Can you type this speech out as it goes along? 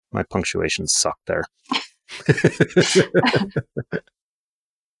My punctuation sucked there.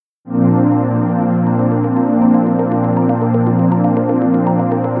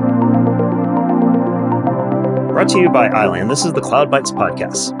 Brought to you by iland. This is the Cloud Bytes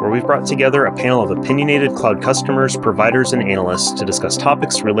podcast, where we've brought together a panel of opinionated cloud customers, providers, and analysts to discuss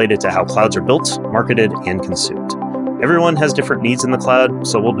topics related to how clouds are built, marketed, and consumed. Everyone has different needs in the cloud,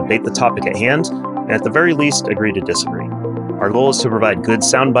 so we'll debate the topic at hand, and at the very least, agree to disagree. Our goal is to provide good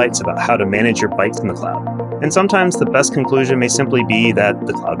sound bites about how to manage your bytes in the cloud. And sometimes the best conclusion may simply be that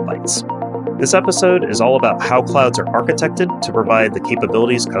the cloud bites. This episode is all about how clouds are architected to provide the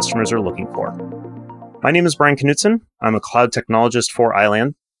capabilities customers are looking for. My name is Brian Knutson. I'm a cloud technologist for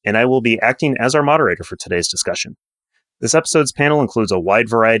iland, and I will be acting as our moderator for today's discussion. This episode's panel includes a wide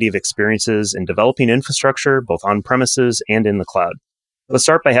variety of experiences in developing infrastructure, both on-premises and in the cloud. Let's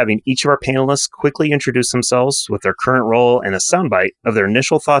start by having each of our panelists quickly introduce themselves with their current role and a soundbite of their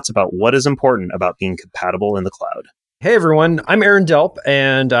initial thoughts about what is important about being compatible in the cloud. Hey everyone, I'm Aaron Delp,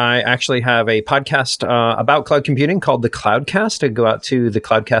 and I actually have a podcast about cloud computing called The Cloudcast. I go out to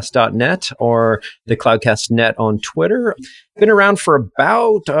thecloudcast.net or the Cloudcast.net on Twitter. Been around for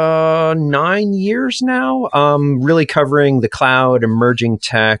about 9 years now, really covering the cloud, emerging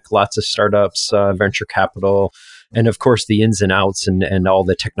tech, lots of startups, venture capital, and of course the ins and outs and all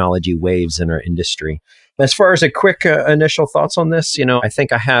the technology waves in our industry. As far as a quick initial thoughts on this, I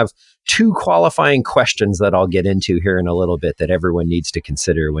think I have two qualifying questions that I'll get into here in a little bit that everyone needs to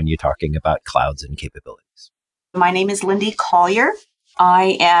consider when you're talking about clouds and capabilities. My name is Lindy Collier.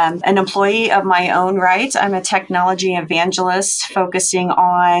 I am an employee of my own right. I'm a technology evangelist focusing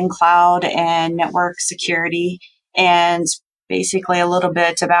on cloud and network security. And basically a little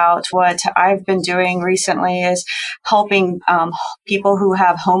bit about what I've been doing recently is helping people who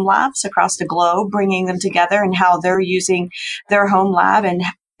have home labs across the globe, bringing them together and how they're using their home lab and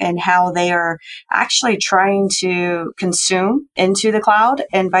how they are actually trying to consume into the cloud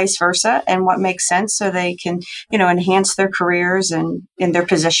and vice versa, and what makes sense so they can, enhance their careers and in their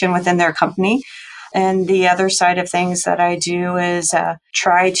position within their company. And the other side of things that I do is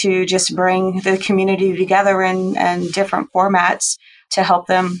try to just bring the community together in different formats to help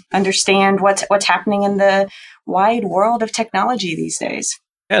them understand what's happening in the wide world of technology these days.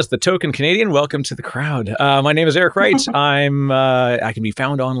 As the token Canadian, welcome to the crowd. My name is Eric Wright. I can be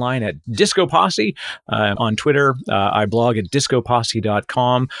found online at Disco Posse on Twitter. I blog at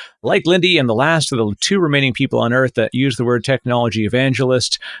discoposse.com. Like Lindy and the last of the two remaining people on Earth that use the word technology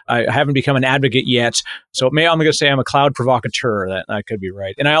evangelist, I haven't become an advocate yet. So I'm going to say I'm a cloud provocateur. That could be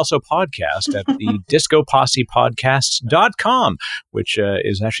right. And I also podcast at the discopossepodcast.com, which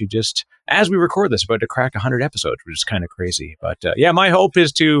is actually just, as we record this, about to crack 100 episodes, which is kind of crazy. But my hope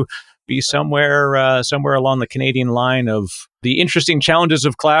is to be somewhere along the Canadian line of the interesting challenges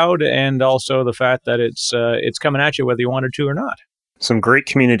of cloud, and also the fact that it's coming at you whether you wanted to or not. Some great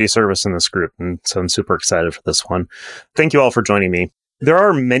community service in this group, and so I'm super excited for this one. Thank you all for joining me. There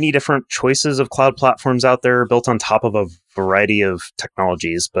are many different choices of cloud platforms out there built on top of a variety of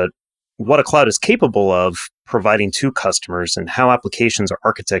technologies, but what a cloud is capable of providing to customers and how applications are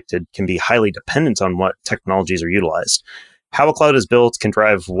architected can be highly dependent on what technologies are utilized. How a cloud is built can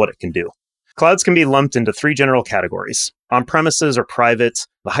drive what it can do. Clouds can be lumped into three general categories: on-premises or private,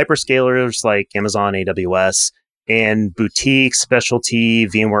 the hyperscalers like Amazon AWS, and boutique, specialty,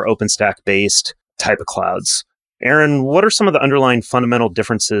 VMware OpenStack-based type of clouds. Aaron, what are some of the underlying fundamental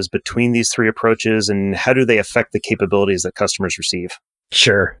differences between these three approaches, and how do they affect the capabilities that customers receive?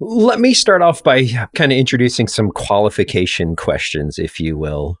 Sure. Let me start off by kind of introducing some qualification questions, if you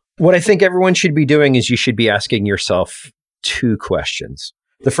will. What I think everyone should be doing is you should be asking yourself two questions.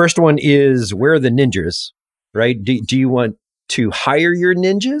 The first one is, where are the ninjas, right? Do you want to hire your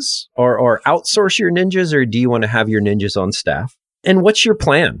ninjas or outsource your ninjas, or do you want to have your ninjas on staff? And what's your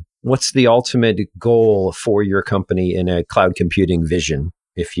plan? What's the ultimate goal for your company in a cloud computing vision,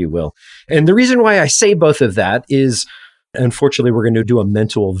 if you will? And the reason why I say both of that is, unfortunately, we're going to do a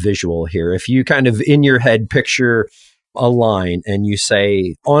mental visual here. If you kind of in your head picture a line and you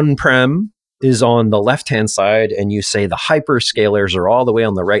say on-prem is on the left-hand side and you say the hyperscalers are all the way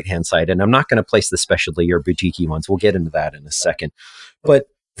on the right-hand side, and I'm not going to place the specialty or boutique ones. We'll get into that in a second. But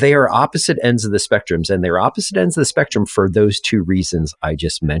they are opposite ends of the spectrums, and they're opposite ends of the spectrum for those two reasons I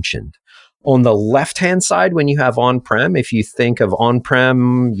just mentioned. On the left-hand side, when you have on-prem, if you think of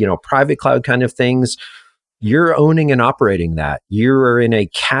on-prem, private cloud kind of things, you're owning and operating that. You're in a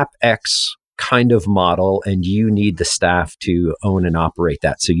CapEx kind of model, and you need the staff to own and operate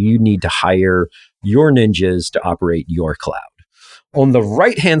that. So you need to hire your ninjas to operate your cloud. On the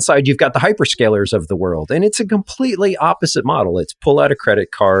right-hand side, you've got the hyperscalers of the world, and it's a completely opposite model. It's pull out a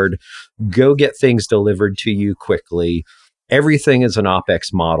credit card, go get things delivered to you quickly. Everything is an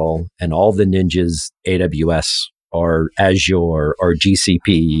OpEx model, and all the ninjas, AWS or Azure or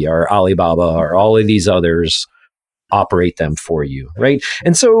GCP or Alibaba or all of these others, operate them for you, right?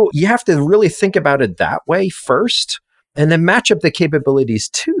 And so you have to really think about it that way first, and then match up the capabilities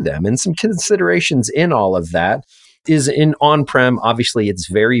to them. And some considerations in all of that is in on-prem, obviously it's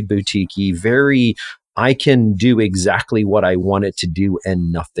very boutiquey, very, I can do exactly what I want it to do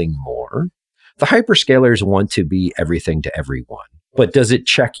and nothing more. The hyperscalers want to be everything to everyone, but does it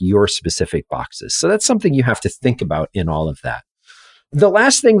check your specific boxes? So that's something you have to think about in all of that. The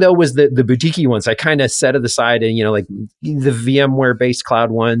last thing, though, was the boutique ones. I kind of set it aside, and like the VMware-based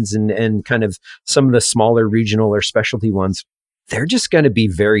cloud ones and kind of some of the smaller regional or specialty ones. They're just going to be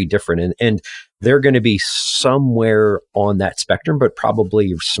very different, and they're going to be somewhere on that spectrum, but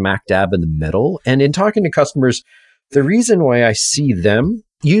probably smack dab in the middle. And in talking to customers, the reason why I see them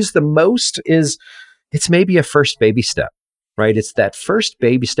used the most is it's maybe a first baby step. Right? It's that first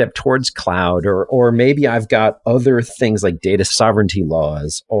baby step towards cloud, or maybe I've got other things like data sovereignty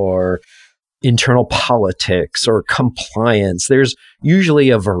laws or internal politics or compliance. There's usually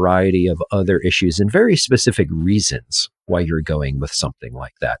a variety of other issues and very specific reasons why you're going with something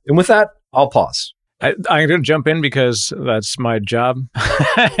like that. And with that, I'll pause. I'm going to jump in because that's my job.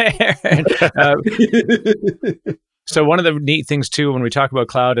 So one of the neat things too, when we talk about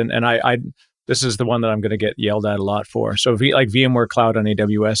cloud, and I this is the one that I'm going to get yelled at a lot for. So like VMware Cloud on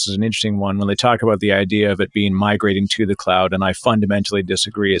AWS is an interesting one when they talk about the idea of it being migrating to the cloud. And I fundamentally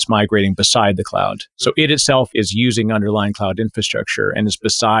disagree. It's migrating beside the cloud. So it itself is using underlying cloud infrastructure and is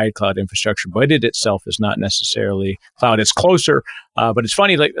beside cloud infrastructure, but it itself is not necessarily cloud. It's closer. But it's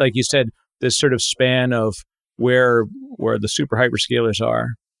funny, like you said, this sort of span of where the super hyperscalers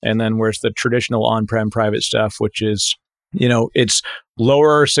are, and then where's the traditional on-prem private stuff, which is, it's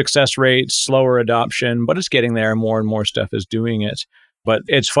lower success rates, slower adoption, but it's getting there. More and more stuff is doing it. But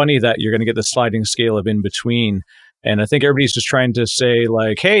it's funny that you're going to get the sliding scale of in between. And I think everybody's just trying to say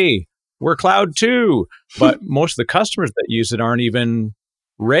like, hey, we're cloud too. But most of the customers that use it aren't even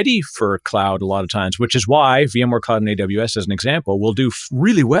ready for cloud a lot of times, which is why VMware Cloud and AWS, as an example, will do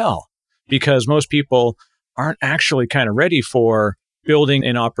really well, because most people aren't actually kind of ready for building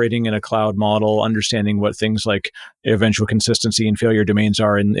and operating in a cloud model, understanding what things like eventual consistency and failure domains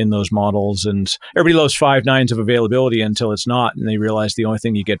are in those models. And everybody loves 5 nines of availability until it's not. And they realize the only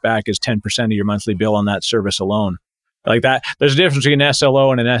thing you get back is 10% of your monthly bill on that service alone. Like that, there's a difference between an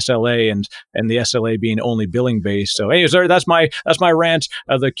SLO and an SLA, and the SLA being only billing based. So, hey, that's my rant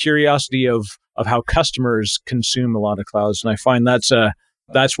of the curiosity of how customers consume a lot of clouds. And I find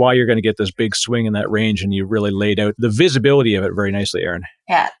that's why you're going to get this big swing in that range, and you really laid out the visibility of it very nicely, Erin.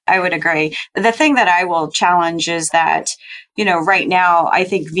 Yeah, I would agree. The thing that I will challenge is that, right now, I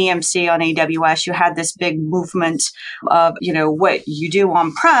think VMC on AWS, you had this big movement of, what you do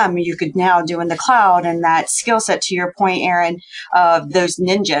on-prem, you could now do in the cloud. And that skill set, to your point, Erin, of those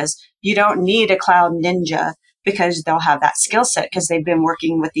ninjas, you don't need a cloud ninja because they'll have that skill set because they've been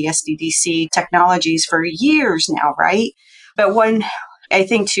working with the SDDC technologies for years now, right? But I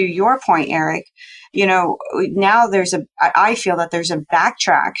think to your point, Eric, now I feel that there's a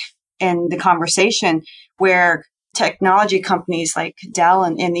backtrack in the conversation where technology companies like Dell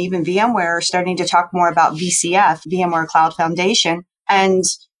and even VMware are starting to talk more about VCF, VMware Cloud Foundation. And,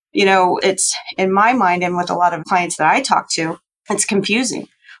 it's in my mind and with a lot of clients that I talk to, it's confusing.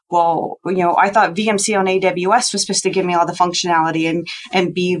 Well, I thought VMC on AWS was supposed to give me all the functionality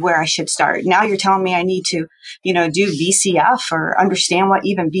and be where I should start. Now you're telling me I need to, do VCF or understand what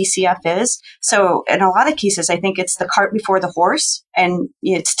even VCF is. So in a lot of cases, I think it's the cart before the horse, and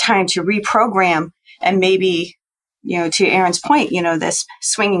it's time to reprogram and maybe, to Erin's point, this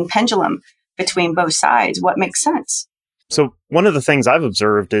swinging pendulum between both sides, what makes sense. So one of the things I've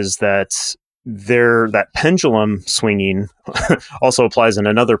observed is that that pendulum swinging also applies in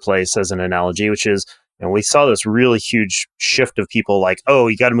another place as an analogy, which is, we saw this really huge shift of people like, oh,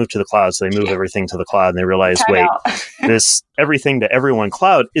 you got to move to the cloud. So they move everything to the cloud, and they realize, wait, this everything to everyone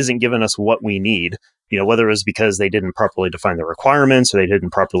cloud isn't giving us what we need. Whether it was because they didn't properly define the requirements, or they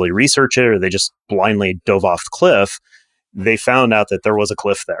didn't properly research it, or they just blindly dove off the cliff, they found out that there was a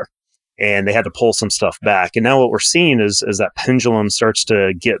cliff there. And they had to pull some stuff back. And now what we're seeing is that pendulum starts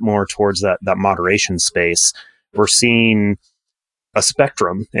to get more towards that moderation space. We're seeing a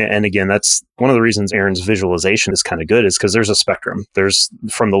spectrum. And again, that's one of the reasons Erin's visualization is kind of good, is because there's a spectrum. There's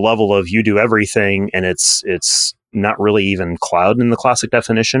from the level of you do everything and it's not really even cloud in the classic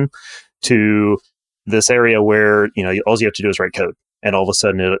definition, to this area where, all you have to do is write code and all of a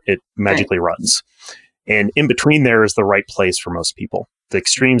sudden it magically runs. And in between there is the right place for most people. The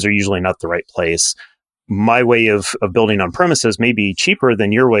extremes are usually not the right place. My way of building on premises may be cheaper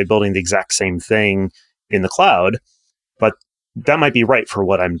than your way of building the exact same thing in the cloud, but that might be right for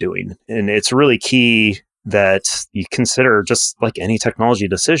what I'm doing. And it's really key that you consider, just like any technology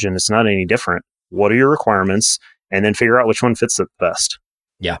decision, it's not any different. What are your requirements? And then figure out which one fits it best.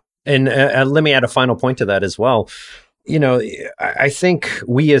 Yeah. And let me add a final point to that as well. I think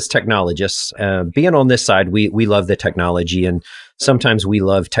we as technologists, being on this side, we love the technology, and sometimes we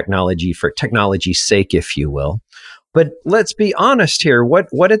love technology for technology's sake, if you will. But let's be honest here.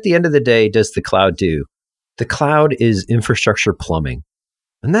 What at the end of the day does the cloud do? The cloud is infrastructure plumbing,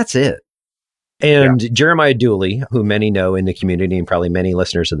 and that's it. And Jeremiah Dooley, who many know in the community and probably many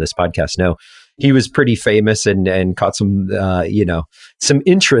listeners of this podcast know, he was pretty famous and caught some, some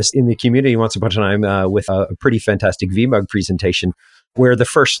interest in the community once upon a time with a pretty fantastic VMUG presentation where the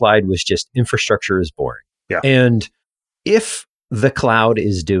first slide was just infrastructure is boring. Yeah. And if the cloud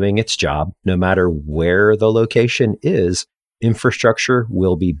is doing its job, no matter where the location is, infrastructure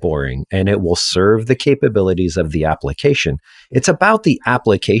will be boring and it will serve the capabilities of the application. It's about the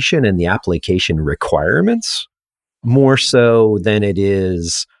application and the application requirements more so than it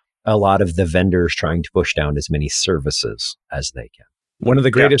is a lot of the vendors trying to push down as many services as they can. One of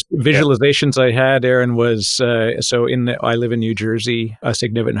the greatest visualizations I had, Aaron, was I live in New Jersey, a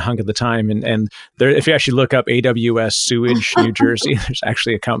significant hunk of the time, and there, if you actually look up AWS Sewage New Jersey, there's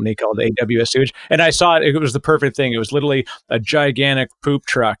actually a company called AWS Sewage, and I saw it. It was the perfect thing. It was literally a gigantic poop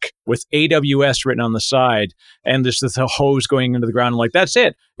truck with AWS written on the side, and there's this hose going into the ground. I'm like, that's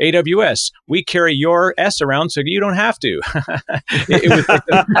it, AWS. We carry your S around so you don't have to. it was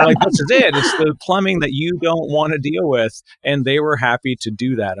like this is it. It's the plumbing that you don't want to deal with, and they were happy to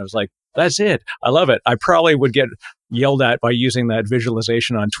do that. I was like, that's it. I love it. I probably would get yelled at by using that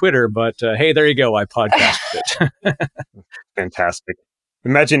visualization on Twitter, but hey, there you go. I podcasted it. Fantastic.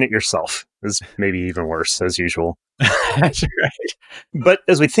 Imagine it yourself is maybe even worse, as usual. That's right. But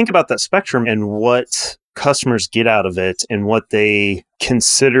as we think about that spectrum and what customers get out of it and what they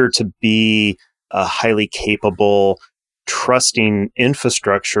consider to be a highly capable, trusting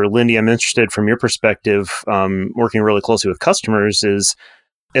infrastructure, Lindy, I'm interested from your perspective, working really closely with customers, is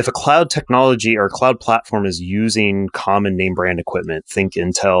if a cloud technology or cloud platform is using common name brand equipment, think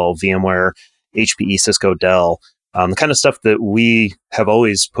Intel, VMware, HPE, Cisco, Dell, the kind of stuff that we have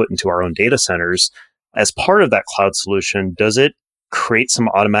always put into our own data centers, as part of that cloud solution, does it create some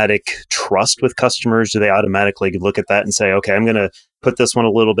automatic trust with customers? Do they automatically look at that and say, okay, I'm going to put this one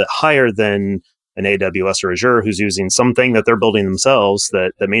a little bit higher than an AWS or Azure who's using something that they're building themselves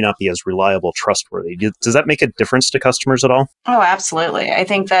that may not be as reliable, trustworthy? Does that make a difference to customers at all? Oh, absolutely. I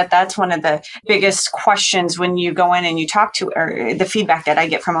think that's one of the biggest questions when you go in and you talk to, or the feedback that I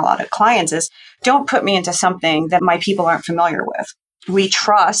get from a lot of clients is, don't put me into something that my people aren't familiar with. We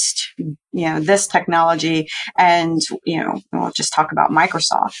trust, this technology, and, we'll just talk about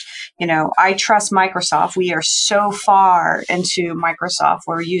Microsoft. I trust Microsoft. We are so far into Microsoft.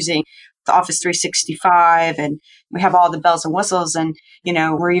 We're using the Office 365 and we have all the bells and whistles, and,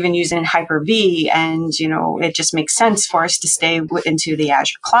 we're even using Hyper-V, and, it just makes sense for us to stay into the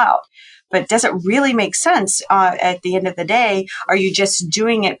Azure cloud. But does it really make sense at the end of the day? Are you just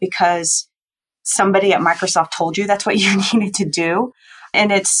doing it because somebody at Microsoft told you that's what you needed to do?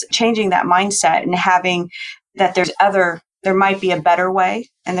 And it's changing that mindset and having that there might be a better way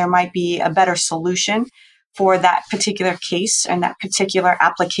and there might be a better solution for that particular case and that particular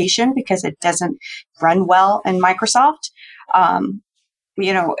application because it doesn't run well in Microsoft. But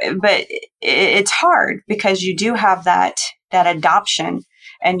it's hard because you do have that adoption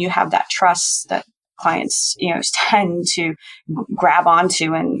and you have that trust that clients, tend to grab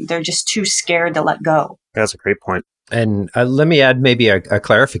onto, and they're just too scared to let go. That's a great point. And let me add maybe a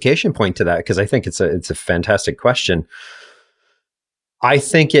clarification point to that, because I think it's a fantastic question. I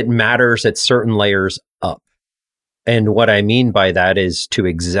think it matters at certain layers up. And what I mean by that is, to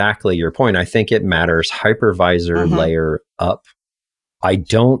exactly your point, I think it matters hypervisor layer up. I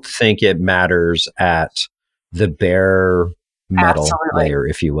don't think it matters at the bare metal layer,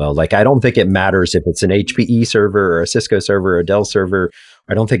 if you will. Like, I don't think it matters if it's an HPE server or a Cisco server or a Dell server.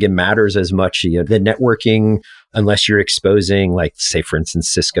 I don't think it matters as much, the networking, unless you're exposing, like, say, for instance,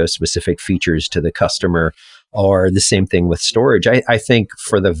 Cisco specific features to the customer, or the same thing with storage. I think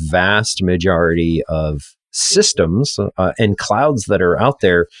for the vast majority of systems and clouds that are out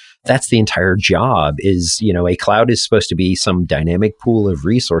there, that's the entire job. Is, a cloud is supposed to be some dynamic pool of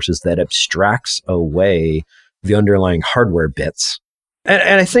resources that abstracts away the underlying hardware bits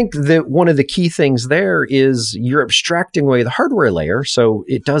And I think that one of the key things there is you're abstracting away the hardware layer. So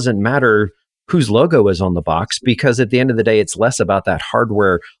it doesn't matter whose logo is on the box, because at the end of the day, it's less about that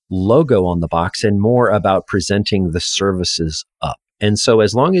hardware logo on the box and more about presenting the services up. And so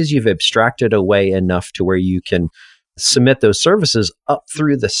as long as you've abstracted away enough to where you can submit those services up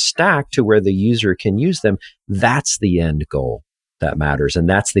through the stack to where the user can use them, that's the end goal that matters. And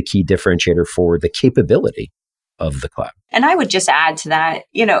that's the key differentiator for the capability of the cloud. And I would just add to that,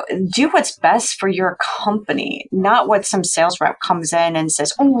 do what's best for your company, not what some sales rep comes in and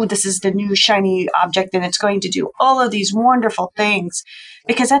says, oh, this is the new shiny object and it's going to do all of these wonderful things.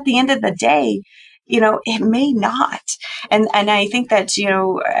 Because at the end of the day, it may not. And I think that,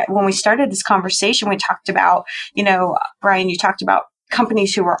 when we started this conversation, we talked about, Brian, you talked about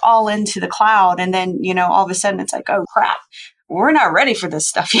companies who were all into the cloud. And then, all of a sudden it's like, oh, crap. We're not ready for this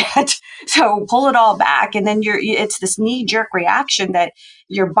stuff yet. So pull it all back. And then it's this knee-jerk reaction that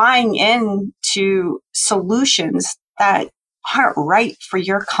you're buying into solutions that aren't right for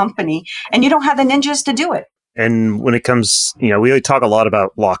your company, and you don't have the ninjas to do it. And when it comes, we talk a lot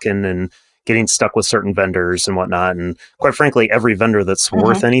about lock-in and getting stuck with certain vendors and whatnot. And quite frankly, every vendor that's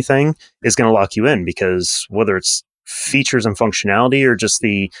worth anything is going to lock you in, because whether it's features and functionality or just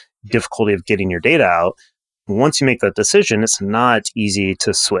the difficulty of getting your data out, once you make that decision, it's not easy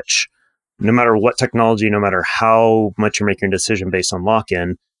to switch. No matter what technology, no matter how much you're making a decision based on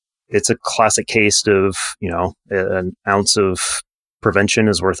lock-in, it's a classic case of, an ounce of prevention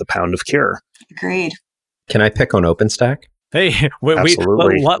is worth a pound of cure. Agreed. Can I pick on OpenStack? Hey,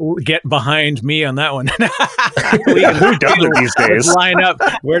 get behind me on that one. Who does it these days? Let's line up.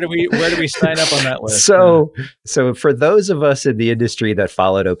 Where do we sign up on that list? So for those of us in the industry that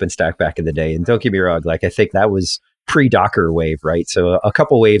followed OpenStack back in the day, and don't get me wrong, I think that was pre-Docker wave, right? So a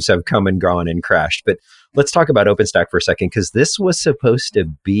couple waves have come and gone and crashed. But let's talk about OpenStack for a second, because this was supposed to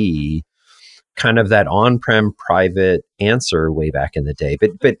be kind of that on-prem private answer way back in the day.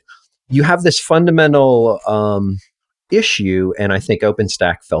 But you have this fundamental issue, and I think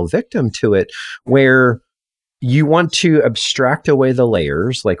OpenStack fell victim to it, where you want to abstract away the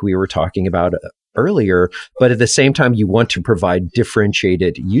layers like we were talking about earlier, but at the same time you want to provide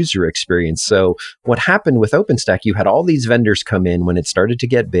differentiated user experience. So what happened with OpenStack, you had all these vendors come in when it started to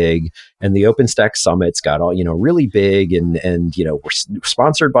get big, and the OpenStack summits got all really big and were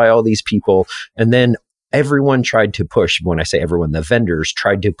sponsored by all these people, and then everyone tried to push, when I say everyone, the vendors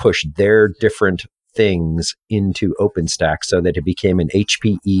tried to push their different things into OpenStack so that it became an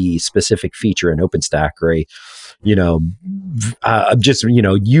HPE specific in OpenStack, or you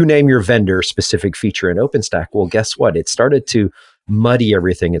name your vendor specific feature in OpenStack. Well, guess what? It started to muddy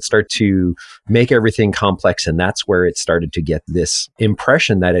everything. It started to make everything complex. And that's where it started to get this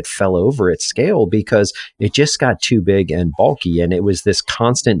impression that it fell over its scale, because it just got too big and bulky. And it was this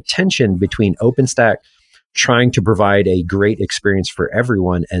constant tension between OpenStack trying to provide a great experience for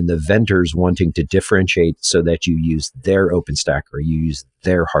everyone and the vendors wanting to differentiate so that you use their OpenStack or you use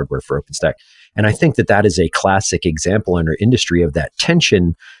their hardware for OpenStack. And I think that is a classic example in our industry of that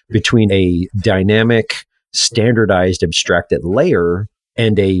tension between a dynamic, standardized, abstracted layer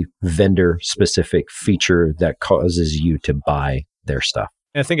and a vendor-specific feature that causes you to buy their stuff.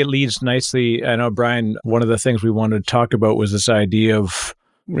 I think it leads nicely. I know, Brian, one of the things we wanted to talk about was this idea of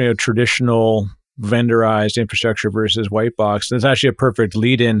traditional vendorized infrastructure versus white box. That's actually a perfect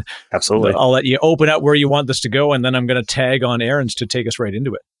lead-in. Absolutely. I'll let you open up where you want this to go, and then I'm going to tag on Aaron's to take us right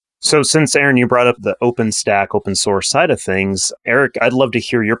into it. So since, Aaron, you brought up the OpenStack, open source side of things, Eric, I'd love to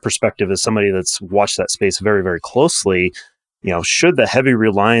hear your perspective as somebody that's watched that space very, very closely. Should the heavy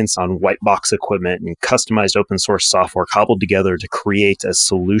reliance on white box equipment and customized open source software cobbled together to create a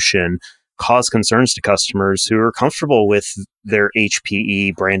solution cause concerns to customers who are comfortable with their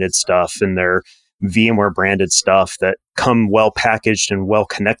HPE branded stuff and their VMware branded stuff that come well packaged and well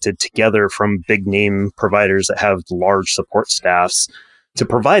connected together from big name providers that have large support staffs to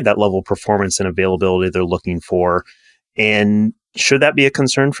provide that level of performance and availability they're looking for? And should that be a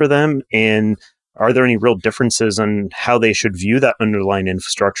concern for them? And are there any real differences on how they should view that underlying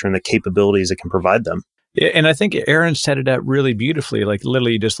infrastructure and the capabilities it can provide them? Yeah, and I think Aaron set it up really beautifully.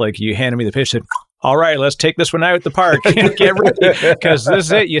 Literally, just like you handed me the pitch, said, "All right, let's take this one out at the park. Get ready, because this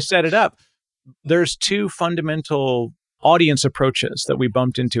is it. You set it up." There's two fundamental audience approaches that we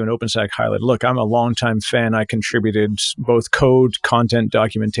bumped into in OpenStack highlight. Look, I'm a longtime fan. I contributed both code, content,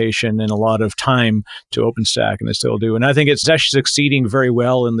 documentation, and a lot of time to OpenStack, and I still do. And I think it's actually succeeding very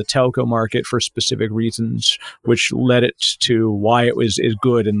well in the telco market for specific reasons, which led it to why it is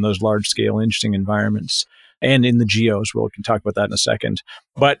good in those large-scale, interesting environments. And in the geos, we can talk about that in a second.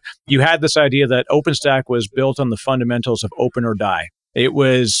 But you had this idea that OpenStack was built on the fundamentals of open or die. It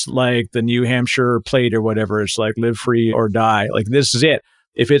was like the New Hampshire plate or whatever. It's like live free or die. Like, this is it.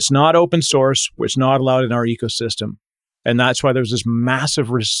 If it's not open source, it's not allowed in our ecosystem. And that's why there's this massive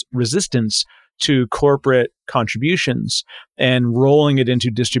resistance to corporate contributions and rolling it into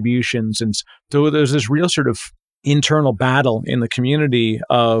distributions. And so there's this real sort of internal battle in the community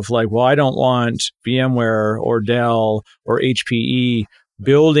of like, well, I don't want VMware or Dell or HPE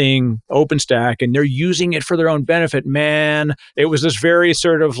building OpenStack and they're using it for their own benefit. Man, it was this very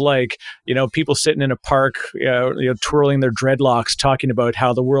sort of like, people sitting in a park, twirling their dreadlocks, talking about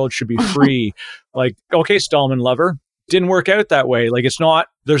how the world should be free. Like, okay, Stallman lover, didn't work out that way. Like,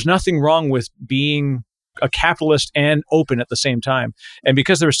 there's nothing wrong with being a capitalist and open at the same time. And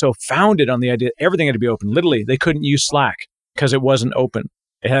because they were so founded on the idea that everything had to be open, literally, they couldn't use Slack because it wasn't open.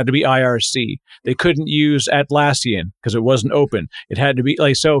 It had to be IRC. They couldn't use Atlassian because it wasn't open. It had to be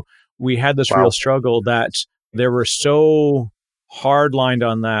so we had this real struggle that they were so hard-lined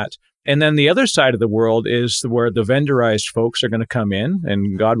on that. And then the other side of the world is where the vendorized folks are going to come in,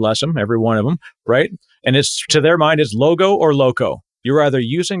 and God bless them, every one of them, right? And it's, to their mind, it's logo or loco. You're either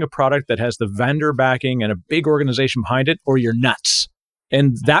using a product that has the vendor backing and a big organization behind it, or you're nuts.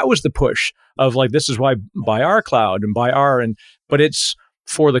 And that was the push of like, this is why buy our cloud and but it's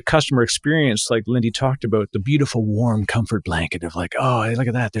for the customer experience, like Lindy talked about, the beautiful warm comfort blanket of like, oh, look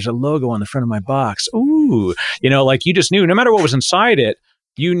at that. There's a logo on the front of my box. Ooh, like you just knew no matter what was inside it,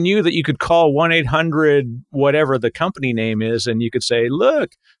 you knew that you could call 1-800, whatever the company name is, and you could say,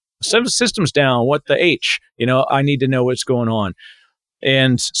 look, some systems down, what the H, I need to know what's going on.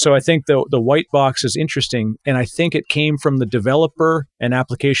 And so I think the white box is interesting. And I think it came from the developer and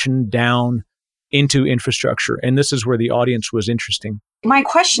application down into infrastructure. And this is where the audience was interesting. My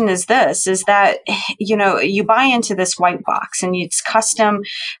question is this, is that, you buy into this white box and it's custom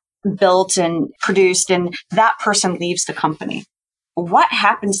built and produced and that person leaves the company. What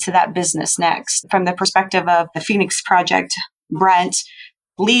happens to that business next? From the perspective of the Phoenix Project, Brent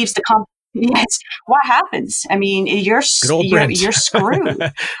leaves the company. Yes. What happens? I mean, you're screwed.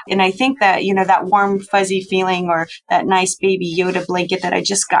 And I think that, that warm, fuzzy feeling or that nice baby Yoda blanket that I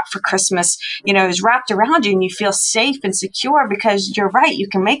just got for Christmas, is wrapped around you and you feel safe and secure because you're right. You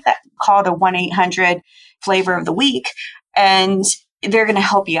can make that call to 1-800 flavor of the week and they're going to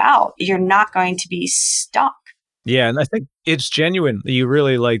help you out. You're not going to be stuck. Yeah. And I think it's genuine. You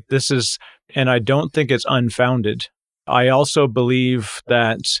really like this is, and I don't think it's unfounded. I also believe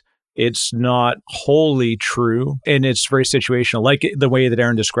that it's not wholly true and it's very situational, like the way that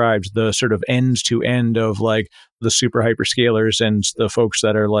Aaron described the sort of ends to end of like the super hyperscalers and the folks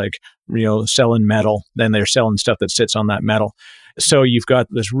that are like, selling metal, then they're selling stuff that sits on that metal. So you've got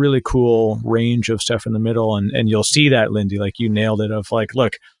this really cool range of stuff in the middle. And you'll see that, Lindy, like you nailed it of like,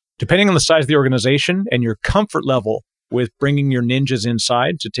 look, depending on the size of the organization and your comfort level with bringing your ninjas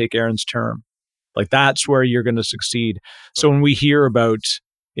inside, to take Aaron's term, like that's where you're going to succeed. So when we hear about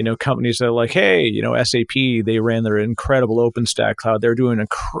companies that are like, hey, SAP, they ran their incredible OpenStack cloud. They're doing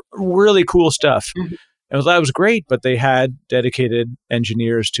really cool stuff. Mm-hmm. And that was great, but they had dedicated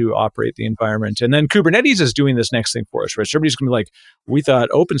engineers to operate the environment. And then Kubernetes is doing this next thing for us, right? So everybody's going to be like, we thought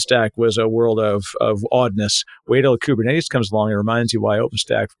OpenStack was a world of oddness. Wait till Kubernetes comes along and reminds you why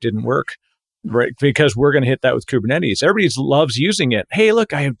OpenStack didn't work, right? Because we're going to hit that with Kubernetes. Everybody loves using it. Hey,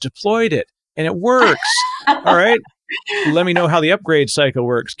 look, I have deployed it and it works. All right. Let me know how the upgrade cycle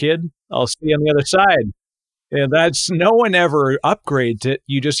works, kid. I'll see you on the other side. And that's, no one ever upgrades it.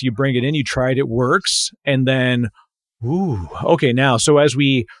 You bring it in, you try it works. And then, okay, now, so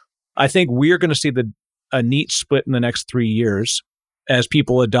I think we're going to see a neat split in the next 3 years as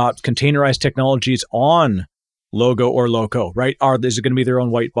people adopt containerized technologies on logo or loco, right? Is it going to be their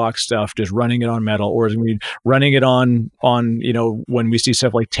own white box stuff, just running it on metal, or is it going to be running it on when we see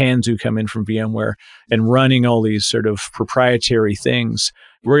stuff like Tanzu come in from VMware and running all these sort of proprietary things?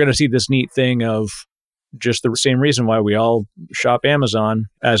 We're going to see this neat thing of just the same reason why we all shop Amazon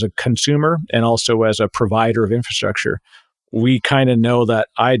as a consumer and also as a provider of infrastructure. We kind of know that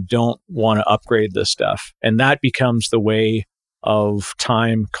I don't want to upgrade this stuff. And that becomes the way of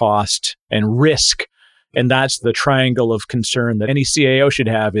time, cost, and risk. And that's the triangle of concern that any CAO should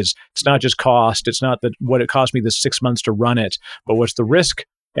have. Is it's not just cost. It's not what it cost me this 6 months to run it, but what's the risk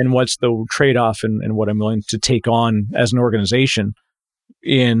and what's the trade-off and what I'm willing to take on as an organization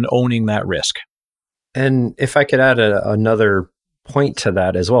in owning that risk. And if I could add another point to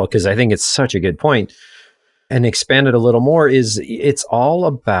that as well, because I think it's such a good point, and expand it a little more, is it's all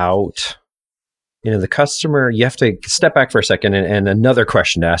about, the customer. You have to step back for a second. And another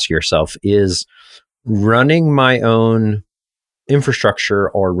question to ask yourself is, running my own infrastructure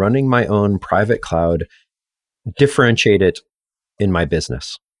or running my own private cloud differentiate it in my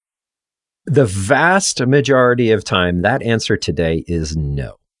business? The vast majority of time, that answer today is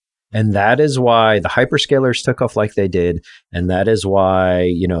no. And that is why the hyperscalers took off like they did. And that is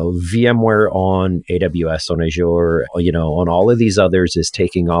why, VMware on AWS, on Azure, on all of these others is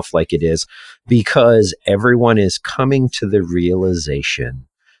taking off like it is, because everyone is coming to the realization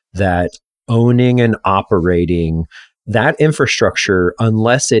that owning and operating that infrastructure,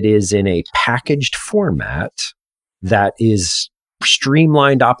 unless it is in a packaged format that is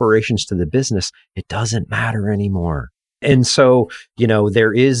streamlined operations to the business, it doesn't matter anymore. And so,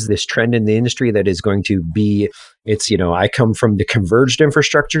 there is this trend in the industry that is going to be, I come from the converged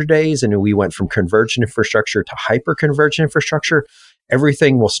infrastructure days, and we went from converged infrastructure to hyper-converged infrastructure.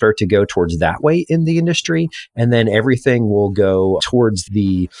 Everything will start to go towards that way in the industry. And then everything will go towards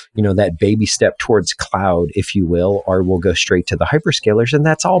the, that baby step towards cloud, if you will, or will go straight to the hyperscalers. And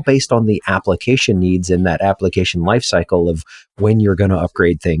that's all based on the application needs and that application lifecycle of when you're going to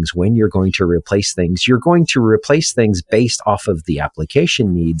upgrade things, when you're going to replace things. You're going to replace things based off of the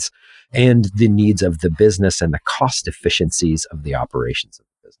application needs and the needs of the business and the cost efficiencies of the operations of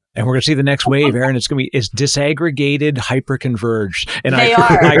the business. And we're going to see the next wave, Aaron. It's disaggregated, hyper-converged. And They I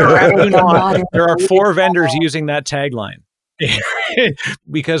are. kid you not, there are 4 vendors using that tagline.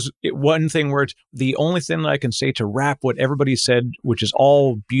 Because one thing where the only thing that I can say to wrap what everybody said, which is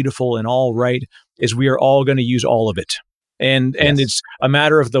all beautiful and all right, is we are all going to use all of it. And it's a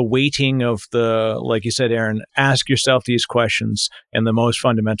matter of the weighting of like you said, Aaron, ask yourself these questions. And the most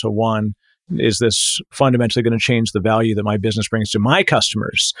fundamental one, is this fundamentally going to change the value that my business brings to my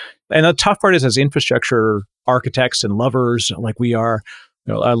customers? And the tough part is, as infrastructure architects and lovers like we are,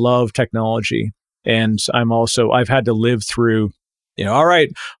 I love technology. And I've had to live through, all right,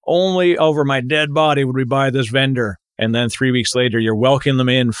 only over my dead body would we buy this vendor. And then 3 weeks later, you're welcoming them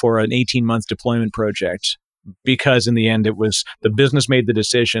in for an 18-month deployment project. Because in the end, it was the business made the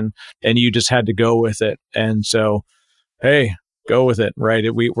decision and you just had to go with it. And so, hey, go with it, right?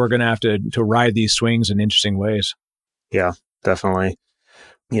 We're going to have to ride these swings in interesting ways. Yeah, definitely.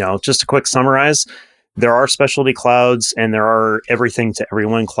 Just to quick summarize, there are specialty clouds and there are everything to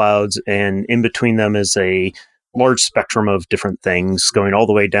everyone clouds. And in between them is a large spectrum of different things, going all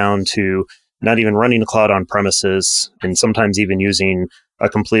the way down to not even running a cloud on premises and sometimes even using a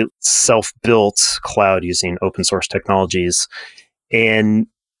complete self-built cloud using open source technologies. And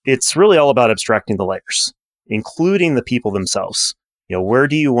it's really all about abstracting the layers, including the people themselves. Where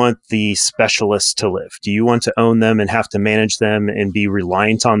do you want the specialists to live? Do you want to own them and have to manage them and be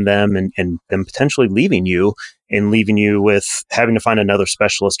reliant on them and them potentially leaving you with having to find another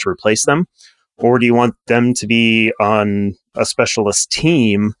specialist to replace them? Or do you want them to be on a specialist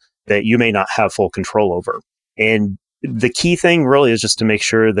team that you may not have full control over? And the key thing really is just to make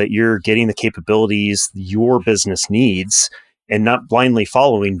sure that you're getting the capabilities your business needs and not blindly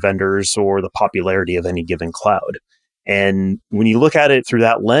following vendors or the popularity of any given cloud. And when you look at it through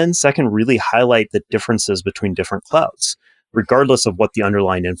that lens, that can really highlight the differences between different clouds, regardless of what the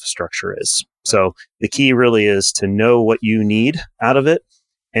underlying infrastructure is. So the key really is to know what you need out of it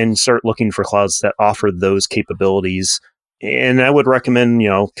and start looking for clouds that offer those capabilities. And I would recommend,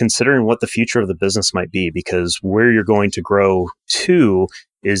 considering what the future of the business might be, because where you're going to grow to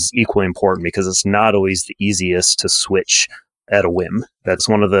is equally important, because it's not always the easiest to switch at a whim. That's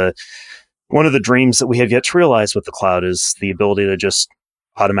one of the dreams that we have yet to realize with the cloud, is the ability to just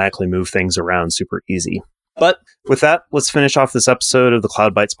automatically move things around super easy. But with that, let's finish off this episode of the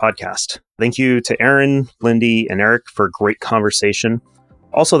Cloud Bytes podcast. Thank you to Aaron, Lindy, and Eric for a great conversation.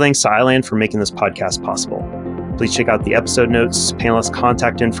 Also, thanks to iland for making this podcast possible. Please check out the episode notes, panelist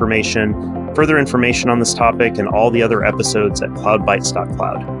contact information, further information on this topic, and all the other episodes at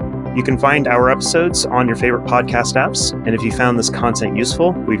cloudbytes.cloud. You can find our episodes on your favorite podcast apps. And if you found this content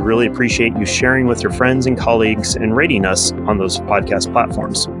useful, we'd really appreciate you sharing with your friends and colleagues and rating us on those podcast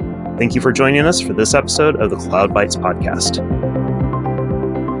platforms. Thank you for joining us for this episode of the Cloud Bytes podcast.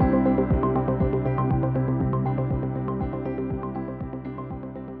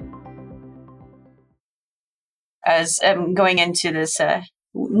 As I'm going into this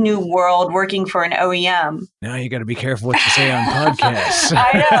new world working for an OEM. Now you got to be careful what you say on podcasts.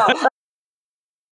 I know.